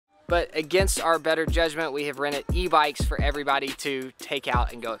but against our better judgment, we have rented e-bikes for everybody to take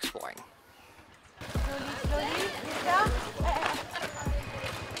out and go exploring.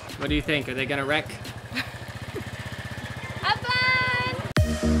 What do you think? Are they gonna wreck? Have fun!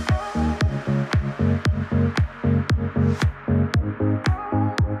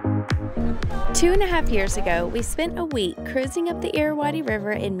 2.5 years ago, we spent a week cruising up the Irrawaddy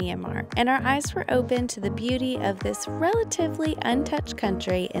River in Myanmar, and our eyes were opened to the beauty of this relatively untouched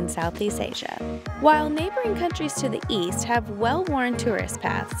country in Southeast Asia. While neighboring countries to the east have well-worn tourist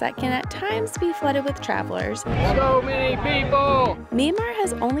paths that can at times be flooded with travelers, So many people! Myanmar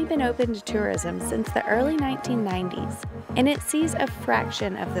has only been open to tourism since the early 1990s, and it sees a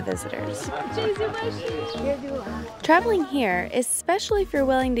fraction of the visitors. Traveling here, especially if you're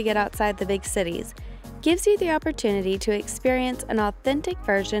willing to get outside the big cities, gives you the opportunity to experience an authentic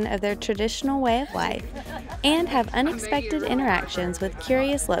version of their traditional way of life and have unexpected interactions with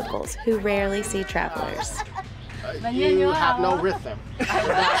curious locals who rarely see travelers. You have no rhythm.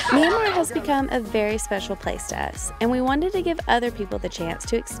 Myanmar has become a very special place to us, and we wanted to give other people the chance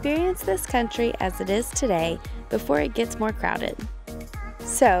to experience this country as it is today before it gets more crowded.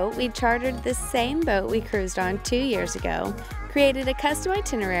 So we chartered the same boat we cruised on 2 years ago, created a custom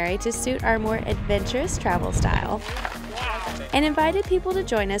itinerary to suit our more adventurous travel style, and invited people to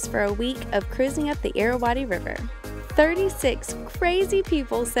join us for a week of cruising up the Irrawaddy River. 36 crazy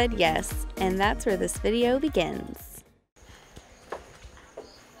people said yes, and that's where this video begins.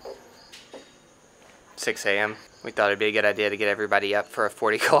 6 a.m. We thought it'd be a good idea to get everybody up for a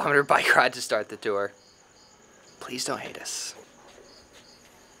 40-kilometer bike ride to start the tour. Please don't hate us.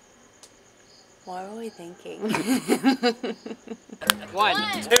 What were we thinking? 1,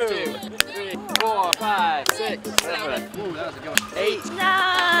 2, 3, 4, 5, 6, 7, 8,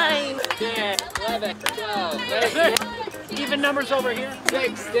 9! 10, 11, 12, 13. Even numbers over here.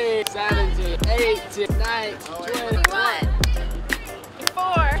 16, 17, 18, 19, 20,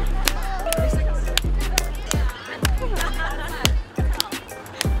 4.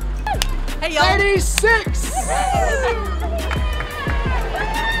 Hey y'all! 36!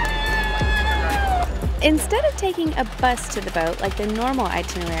 Instead of taking a bus to the boat like the normal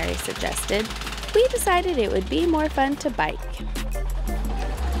itinerary suggested, we decided it would be more fun to bike.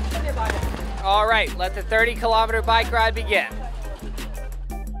 All right, let the 30-kilometer bike ride begin.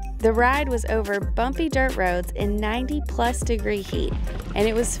 The ride was over bumpy dirt roads in 90-plus degree heat, and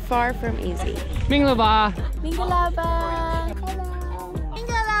it was far from easy. Minglaba. Mingalaba!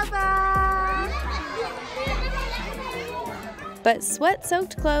 But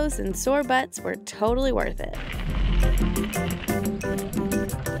sweat-soaked clothes and sore butts were totally worth it.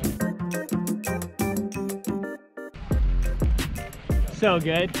 So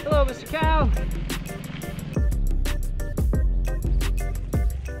good. Hello, Mr. Cow.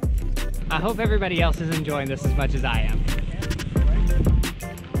 I hope everybody else is enjoying this as much as I am.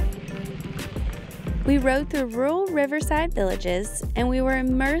 We rode through rural riverside villages, and we were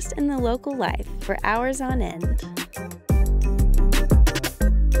immersed in the local life for hours on end.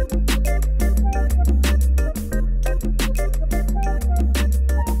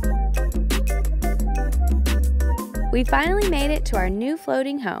 We finally made it to our new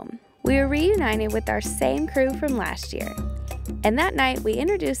floating home. We were reunited with our same crew from last year, and that night we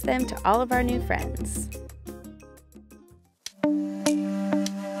introduced them to all of our new friends.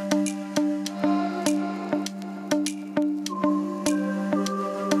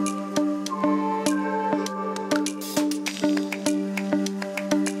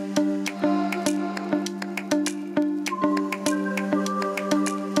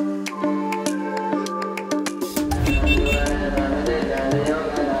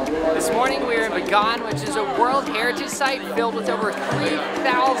 Which is a World Heritage Site filled with over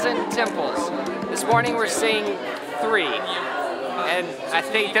 3,000 temples. This morning we're seeing 3, and I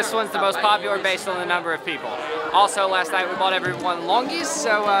think this one's the most popular based on the number of people. Also, last night we bought everyone longis,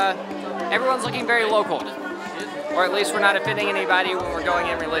 so everyone's looking very local, or at least we're not offending anybody when we're going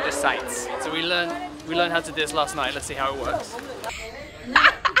in religious sites. So we learned how to do this last night. Let's see how it works.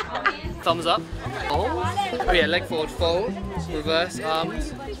 Thumbs up. Oh yeah, leg forward, fold, reverse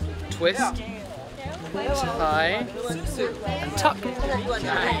arms, twist, tie, and tuck.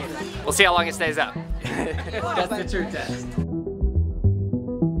 We'll see how long it stays up. That's the true test.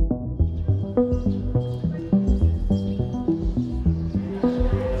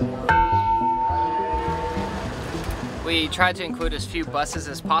 We tried to include as few buses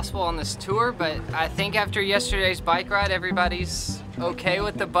as possible on this tour, but I think after yesterday's bike ride, everybody's okay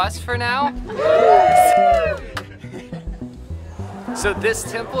with the bus for now. So this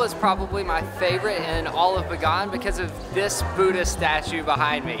temple is probably my favorite in all of Bagan because of this Buddha statue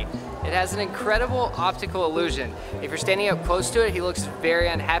behind me. It has an incredible optical illusion. If you're standing up close to it, he looks very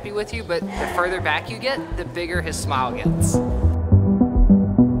unhappy with you, but the further back you get, the bigger his smile gets.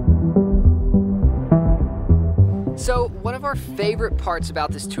 So one of our favorite parts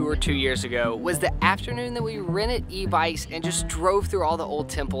about this tour 2 years ago was the afternoon that we rented e-bikes and just drove through all the old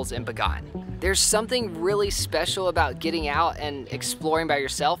temples in Bagan. There's something really special about getting out and exploring by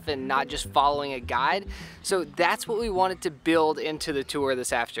yourself and not just following a guide. So that's what we wanted to build into the tour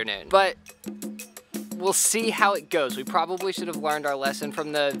this afternoon. But we'll see how it goes. We probably should have learned our lesson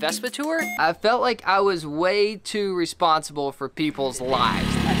from the Vespa tour. I felt like I was way too responsible for people's lives.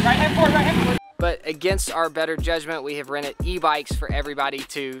 Right hand forward, right hand forward. But against our better judgment, we have rented e-bikes for everybody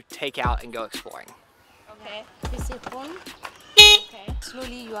to take out and go exploring. Okay. This is one. Okay.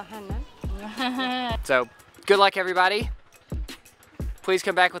 Slowly your hand. So, good luck everybody. Please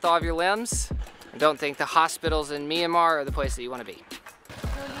come back with all of your limbs. And don't think the hospitals in Myanmar are the place that you want to be.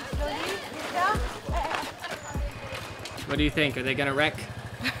 Slowly. What do you think? Are they gonna wreck?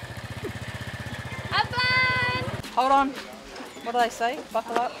 Have fun! Hold on. What do they say?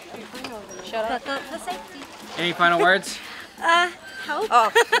 Buckle up. Shut up. For safety. Any final words? Help.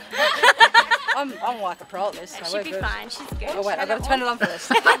 Oh. I'm like a pro at this. She'll be fine. She's good. Oh wait, I've got to turn it on for this.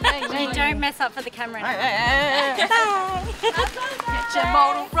 Don't mess up for the camera. Bye. Get your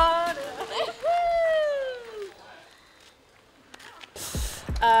motor running.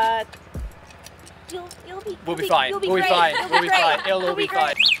 We'll be fine. We'll be fine. We'll be fine. It'll be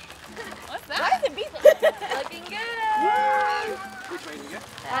fine. What's that? Why is it beeping? Looking good. Which way do you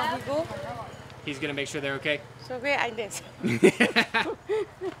go? He's gonna make sure they're okay. So great, I did.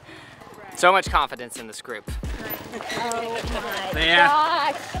 So much confidence in this group. Oh my Yeah.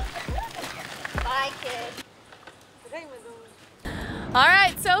 gosh. Bye, kids. All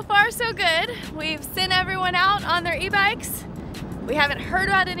right, so far so good. We've sent everyone out on their e-bikes. We haven't heard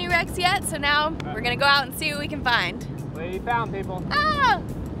about any wrecks yet, so now we're gonna go out and see what we can find. What you found, people? Oh,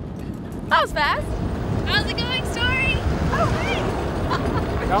 that was fast. How's it going, Story? Oh, hey.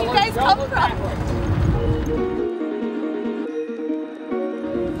 Where'd you guys come from?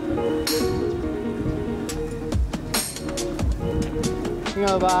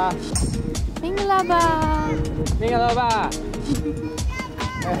 Mingaloba. Mingaloba. Mingaloba.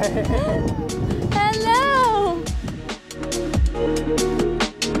 Hello.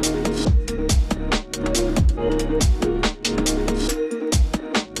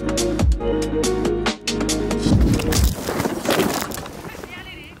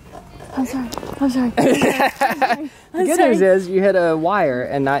 I'm sorry. The good news is you hit a wire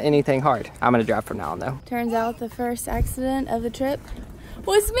and not anything hard. I'm gonna drive from now on though. Turns out the first accident of the trip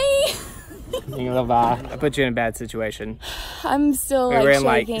was me. I put you in a bad situation. I'm still We ran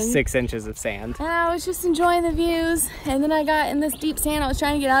shaking. like 6 inches of sand. And I was just enjoying the views, and then I got in this deep sand. I was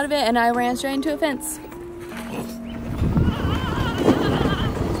trying to get out of it, and I ran straight into a fence.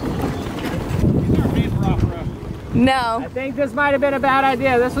 No. I think this might have been a bad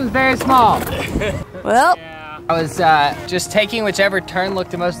idea. This was very small. Well. Yeah. I was just taking whichever turn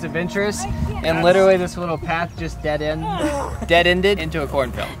looked the most adventurous, and literally this little path just dead-ended into a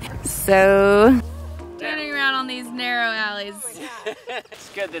cornfield. So, turning around on these narrow alleys. It's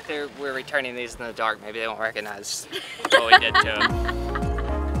good that we're returning these in the dark. Maybe they won't recognize what we did to them.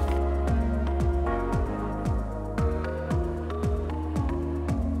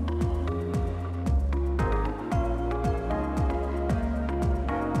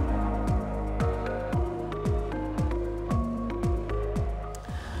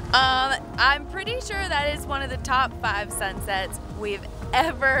 I'm pretty sure that is one of the top 5 sunsets we've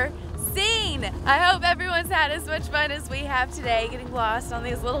ever seen. I hope everyone's had as much fun as we have today getting lost on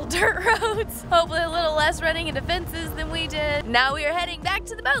these little dirt roads. Hopefully a little less running into fences than we did. Now we are heading back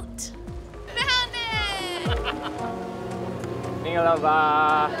to the boat. Found it!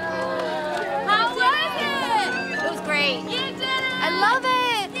 Mingaloba. How was it? It was great. You did it! I love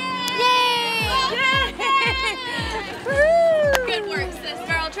it! Yay! Yay! Good work, sis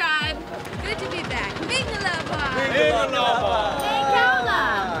girl tribe. Good to be back. Mingaloba. Mingaloba.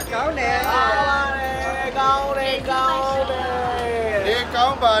 Go nè. Go nè. Here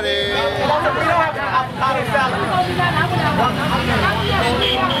come buddy.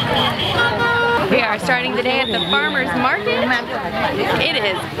 We are starting the day at the farmer's market. It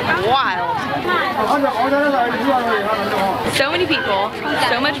is wild. So many people,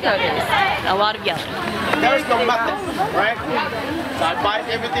 so much produce, a lot of yelling. There's no method, right? So I buy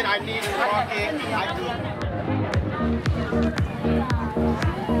everything I need in the market.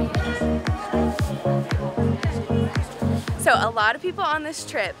 So So a lot of people on this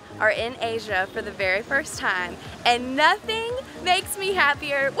trip are in Asia for the very first time, and nothing makes me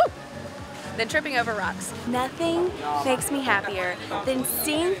happier than tripping over rocks. Nothing makes me happier than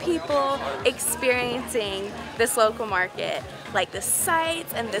seeing people experiencing this local market. Like the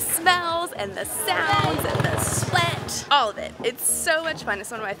sights and the smells and the sounds and the sweat, all of it. It's so much fun.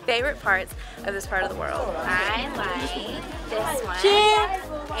 It's one of my favorite parts of this part of the world. I like this one.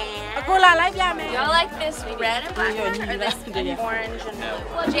 And y'all like this red and black one or this orange and blue?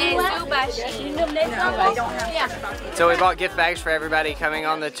 So we bought gift bags for everybody coming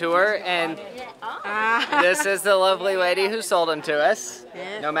on the tour, and this is the lovely lady who sold them to us.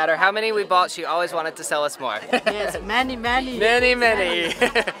 Yes. No matter how many we bought, she always wanted to sell us more. Yes, many. Many.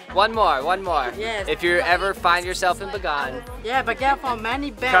 One more. Yes. If you ever find yourself in Bagan, Yeah, but get for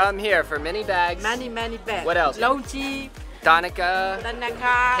many bags. come here for mini bags. Many bags. What else? Lonchi, Donica,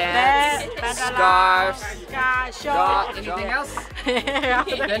 Tanaka, Pants, scarves, anything else?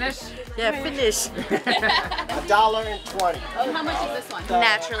 Finish? Yeah, finish. $1.20.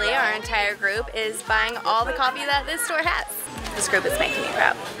 Naturally, our entire group is buying all the coffee that this store has. This group is making me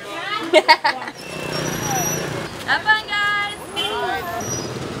proud. Have fun, guys!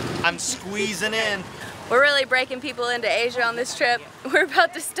 I'm squeezing in. We're really breaking people into Asia on this trip. We're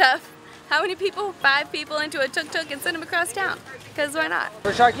about to stuff, how many people? 5 people into a tuk-tuk and send them across town. Because why not?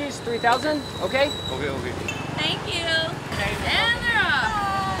 For Sharkies, 3,000, okay? Okay. Thank you. And they're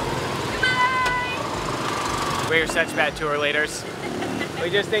off. Goodbye! We're such bad tour leaders. We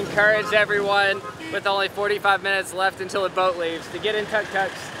just encourage everyone with only 45 minutes left until the boat leaves to get in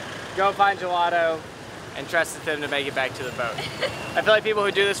tuk-tuks, go find gelato, and trust them to make it back to the boat. I feel like people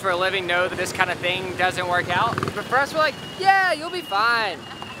who do this for a living know that this kind of thing doesn't work out. But for us, we're like, yeah, you'll be fine.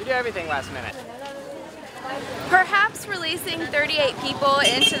 We do everything last minute. Perhaps releasing 38 people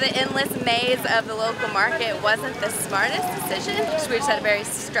into the endless maze of the local market wasn't the smartest decision. So we just had a very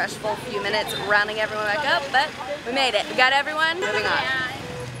stressful few minutes rounding everyone back up, but we made it. We got everyone, moving on.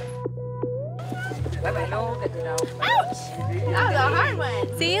 Ouch! That was a hard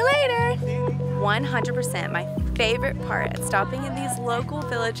one. See you later. 100% my favorite part of stopping in these local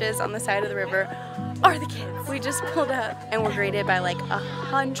villages on the side of the river are the kids. We just pulled up and were greeted by like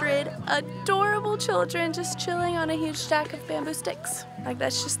 100 adorable children just chilling on a huge stack of bamboo sticks. Like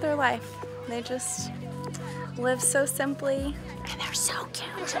that's just their life. They just live so simply and they're so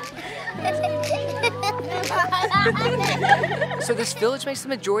cute. So this village makes the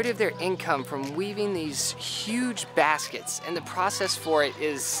majority of their income from weaving these huge baskets, and the process for it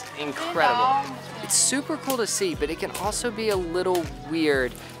is incredible. It's super cool to see, but it can also be a little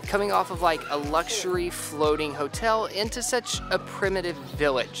weird coming off of like a luxury floating hotel into such a primitive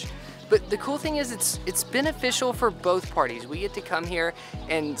village. But the cool thing is it's beneficial for both parties. We get to come here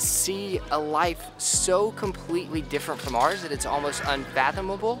and see a life so completely different from ours that it's almost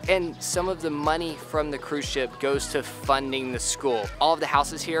unfathomable. And some of the money from the cruise ship goes to funding the school. All of the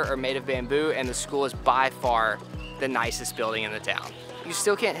houses here are made of bamboo, and the school is by far the nicest building in the town. You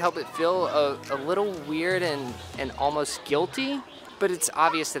still can't help but feel a little weird and almost guilty, but it's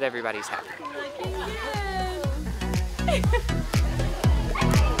obvious that everybody's happy.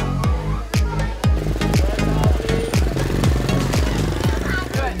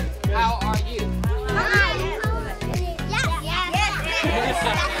 How are you?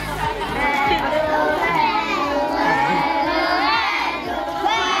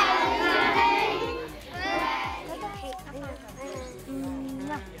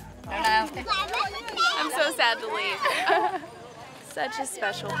 I'm so sad to leave. Such a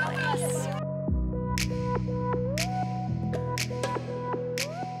special place.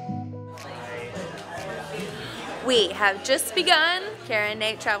 We have just begun Kara and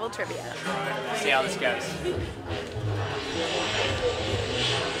Nate Travel Trivia. See how this goes.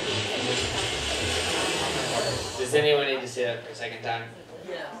 Does anyone need to see that for a second time?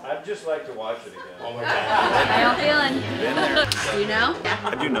 I'd just like to watch it again. One more time. How y'all feeling? Do you know?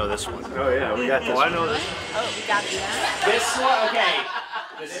 I do know this one. Oh yeah, we got this. I know this. Oh, we got this. This one, okay.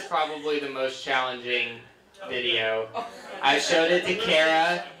 This is probably the most challenging video. I showed it to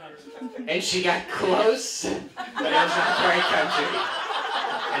Kara, and she got close, but it was not very country,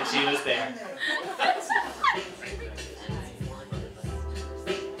 and she was there.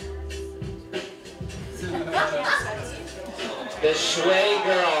 The Shui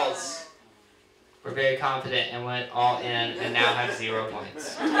girls were very confident and went all in and now have 0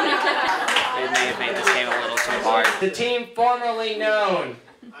 points. They may have made this game a little too hard. The team formerly known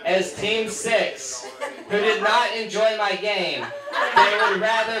as Team 6, who did not enjoy my game, they would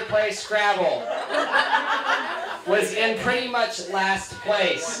rather play Scrabble, was in pretty much last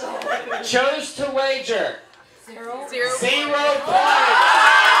place, chose to wager 0 points.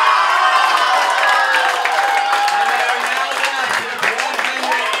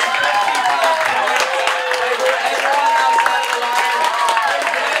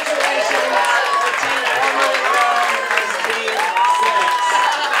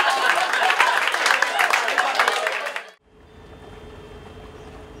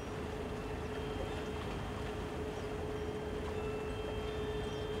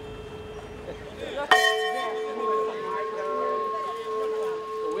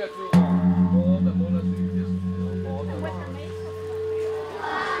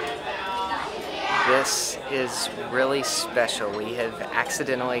 This is really special. We have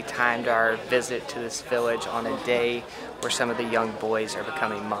accidentally timed our visit to this village on a day where some of the young boys are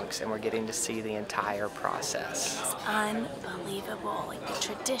becoming monks, and we're getting to see the entire process. It's unbelievable, like the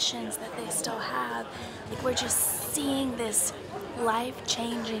traditions that they still have. Like we're just seeing this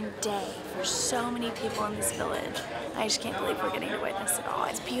life-changing day for so many people in this village. I just can't believe we're getting to witness it all.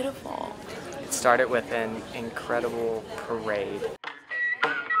 It's beautiful. It started with an incredible parade.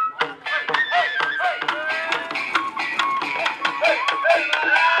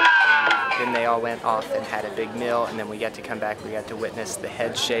 Then they all went off and had a big meal, and then we got to come back. We got to witness the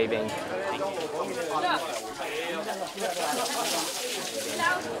head shaving,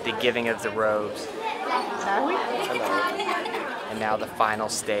 the giving of the robes, and now the final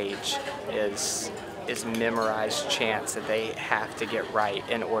stage is memorized chants that they have to get right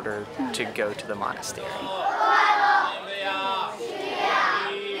in order to go to the monastery.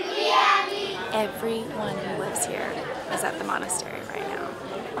 Everyone who lives here is at the monastery right now.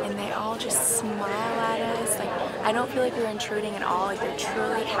 And they all just smile at us. Like, I don't feel like we're intruding at all. Like, they're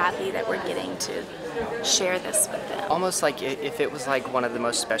truly happy that we're getting to share this with them. Almost like if it was like one of the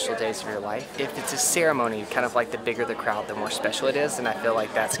most special days of your life. If it's a ceremony, kind of like the bigger the crowd, the more special it is. And I feel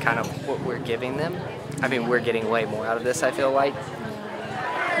like that's kind of what we're giving them. I mean, we're getting way more out of this, I feel like.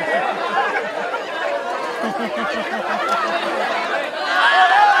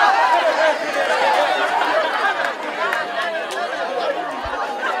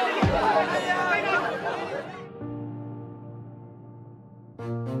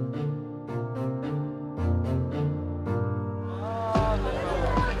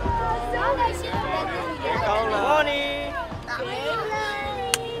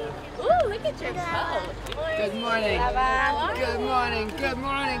 Good morning. Good morning. Good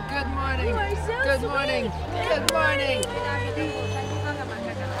morning. Good morning. Good morning. Good morning.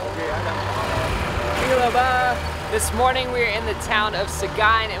 This morning we are in the town of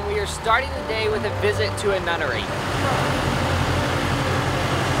Sagain, and we are starting the day with a visit to a nunnery.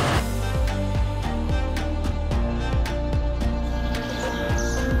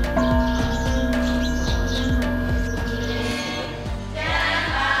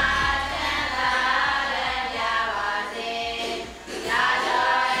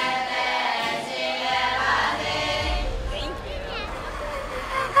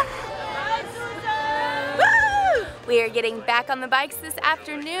 We are getting back on the bikes this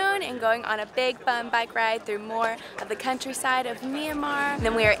afternoon and going on a big fun bike ride through more of the countryside of Myanmar. And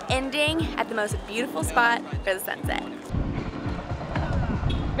then we are ending at the most beautiful spot for the sunset.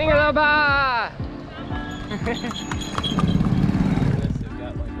 Mingalaba!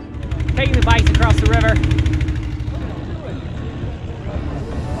 Taking the bikes across the river.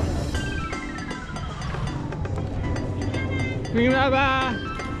 Mingalaba!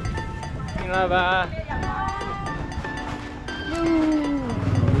 Mingalaba!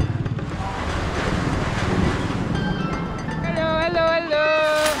 Hello, hello, hello!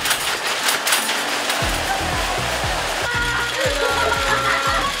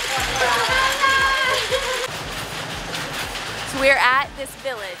 So we're at this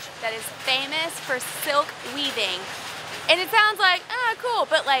village that is famous for silk weaving. And it sounds like, ah, cool,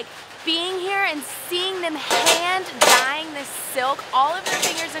 but like being here and seeing them hand dyeing this silk, all of their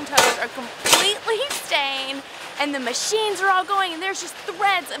fingers and toes are completely stained, and the machines are all going, and there's just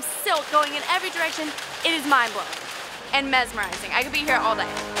threads of silk going in every direction. It is mind-blowing and mesmerizing. I could be here all day.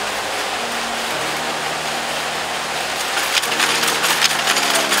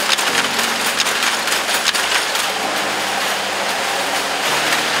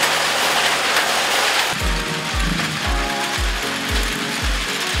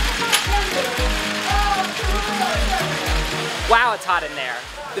 Wow, it's hot in there.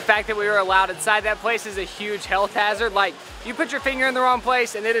 The fact that we were allowed inside that place is a huge health hazard. Like, you put your finger in the wrong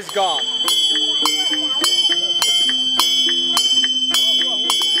place and it is gone.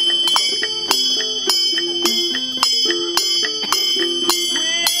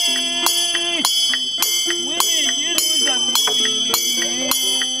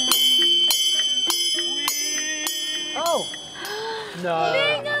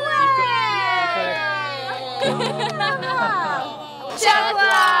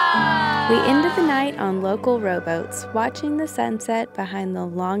 We ended the night on local rowboats, watching the sunset behind the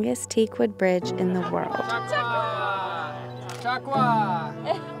longest teakwood bridge in the world.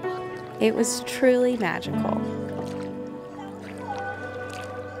 It was truly magical.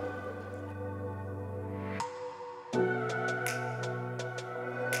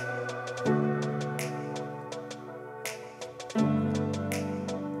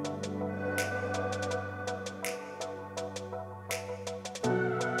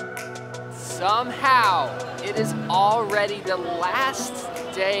 Somehow, it is already the last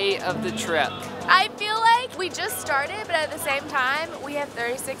day of the trip. I feel like we just started, but at the same time, we have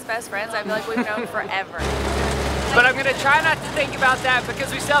 36 best friends I feel like we've known forever. But I'm gonna try not to think about that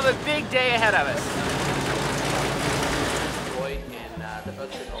because we still have a big day ahead of us.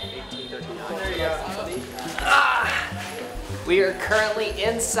 We are currently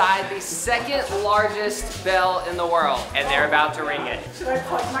inside the second largest bell in the world, and they're about to ring it. Should I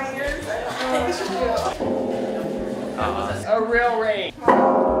plug my ears? A real ring.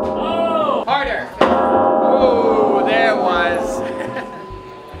 Oh! Harder. Oh, there it was.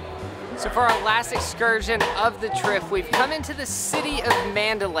 So for our last excursion of the trip, we've come into the city of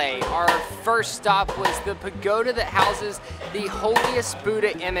Mandalay. Our first stop was the pagoda that houses the holiest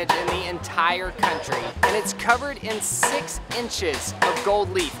Buddha image in the entire country. And it's covered in 6 inches of gold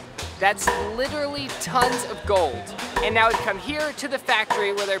leaf. That's literally tons of gold. And now we've come here to the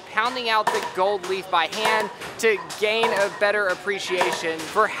factory where they're pounding out the gold leaf by hand to gain a better appreciation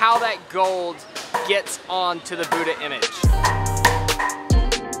for how that gold gets onto the Buddha image.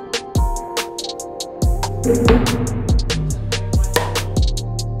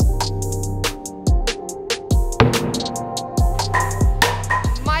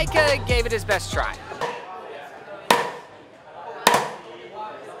 Micah gave it his best try.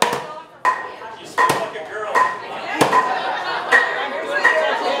 You smell like a girl.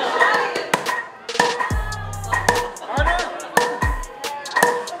 Harder.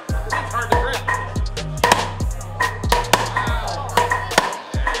 It's hard to grip.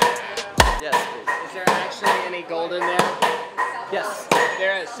 Yes, Is there actually any gold in there? yes.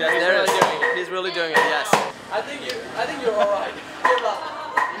 There is. Yes, there is. He's really doing it, yes. I think you're all right. Good luck.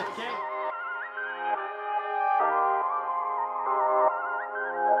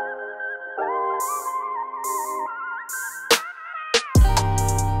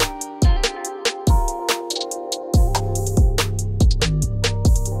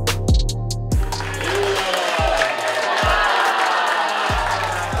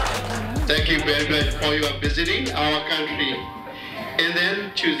 Thank you very much for your visiting our country and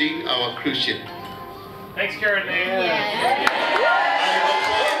then choosing our cruise ship. Thanks, Karen.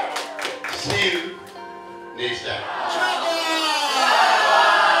 See you next time.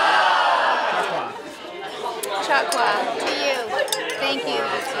 Chakwa to you. Thank you.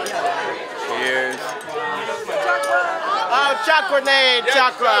 Cheers. Oh, chakra nade,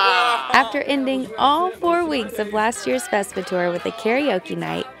 chakra. After ending all 4 weeks of last year's Vespa tour with a karaoke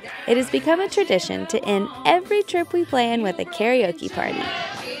night, it has become a tradition to end every trip we plan with a karaoke party.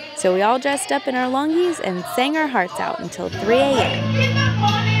 So we all dressed up in our longies and sang our hearts out until 3 a.m.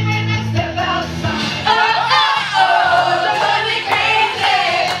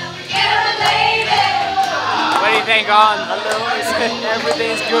 What do you think, On?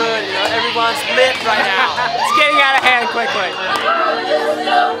 Everything's good, you know, everyone's lit right now. It's getting out of hand quickly.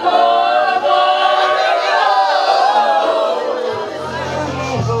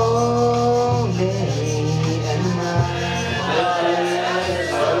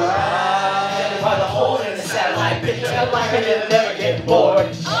 Never get bored.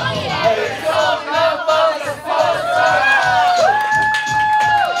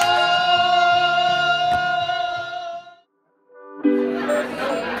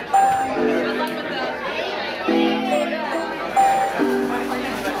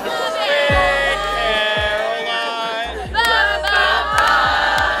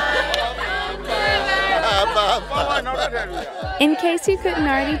 In case you couldn't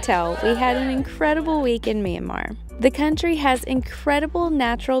already tell, we had an incredible week in Myanmar. The country has incredible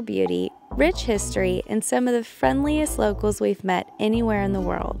natural beauty, rich history, and some of the friendliest locals we've met anywhere in the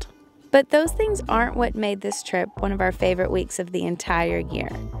world. But those things aren't what made this trip one of our favorite weeks of the entire year.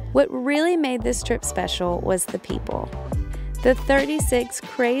 What really made this trip special was the people. The 36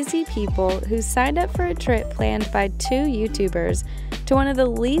 crazy people who signed up for a trip planned by 2 YouTubers to one of the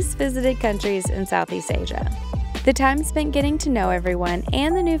least visited countries in Southeast Asia. The time spent getting to know everyone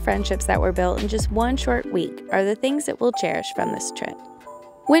and the new friendships that were built in just one short week are the things that we'll cherish from this trip.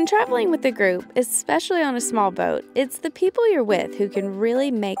 When traveling with a group, especially on a small boat, it's the people you're with who can really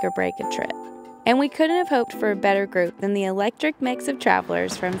make or break a trip. And we couldn't have hoped for a better group than the electric mix of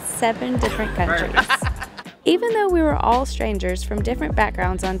travelers from 7 different countries. Even though we were all strangers from different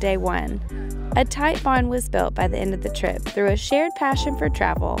backgrounds on day 1, a tight bond was built by the end of the trip through a shared passion for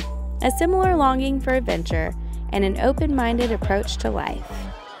travel, a similar longing for adventure, and an open-minded approach to life.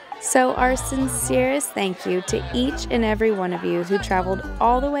 So our sincerest thank you to each and every one of you who traveled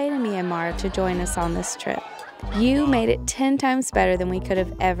all the way to Myanmar to join us on this trip. You made it 10 times better than we could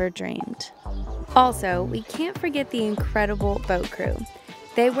have ever dreamed. Also, we can't forget the incredible boat crew.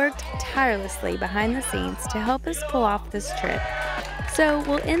 They worked tirelessly behind the scenes to help us pull off this trip. So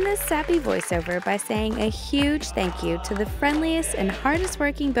we'll end this sappy voiceover by saying a huge thank you to the friendliest and hardest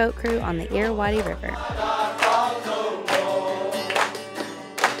working boat crew on the Irrawaddy River.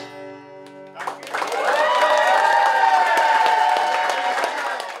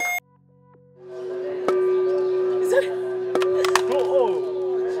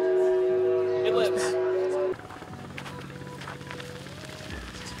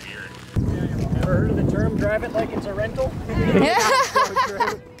 Drive it like it's a rental?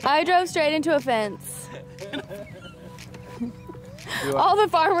 I drove straight into a fence. All the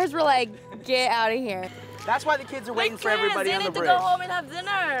farmers were like, get out of here. That's why the kids are waiting for everybody on the bridge. They need to go home and have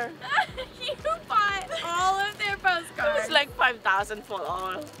dinner. You bought all of their postcards. It's like 5,000 for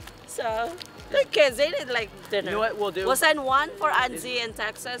all. So, the kids, they need like dinner. You know what we'll do? We'll send one for Anzi in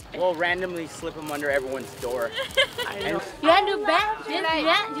Texas. We'll randomly slip them under everyone's door. I know. You want to do bat? You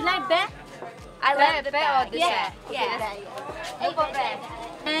like bat? I like the bat. Yeah. You go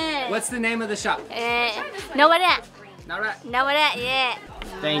bat. What's the name of the shop? No what that? Not right. No what that? Yeah.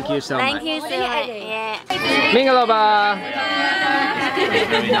 Thank you so much. Thank you so much. Yeah. Mingaloba!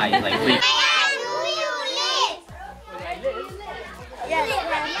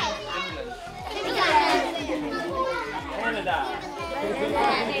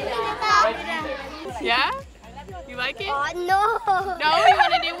 Yeah? You like it? Oh, no. No? You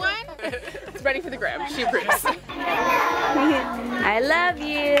want to do one? It's ready for the gram. She approves. I love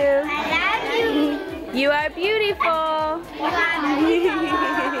you. I love you. You are beautiful. Wow,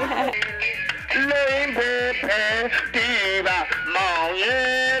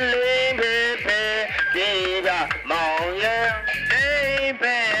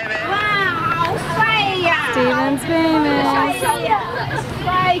 fire. Steven's famous.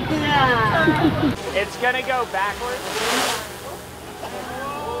 It's gonna go backwards.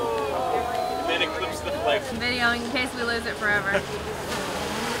 Then it clips the flag. Video in case we lose it forever.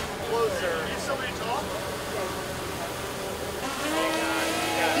 Closer. Is somebody tall?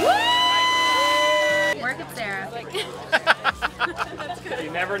 Work it, Sarah. You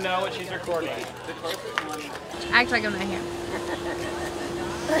never know what she's recording. Act like I'm not here.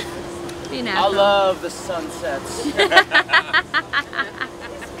 Be I natural. love the sunsets.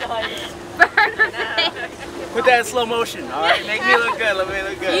 Put that in slow motion, all right? Make me look good. Let me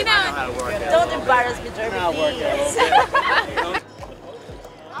look good. You know, I know how to work it. Don't embarrass me, Jeremy. I'll work it.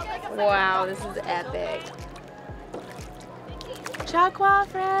 Wow, this is epic. Chakwa,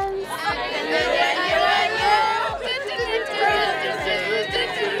 friends.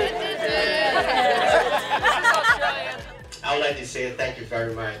 I would like to say thank you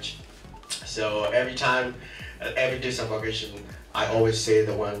very much. So every time, every disinvocation, I always say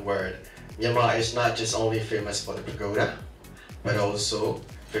the one word. Myanmar is not just only famous for the pagoda, but also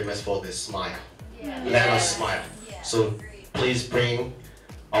famous for the smile. Yeah. Let us smile. So please bring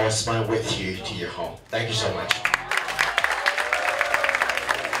our smile with you to your home. Thank you so much.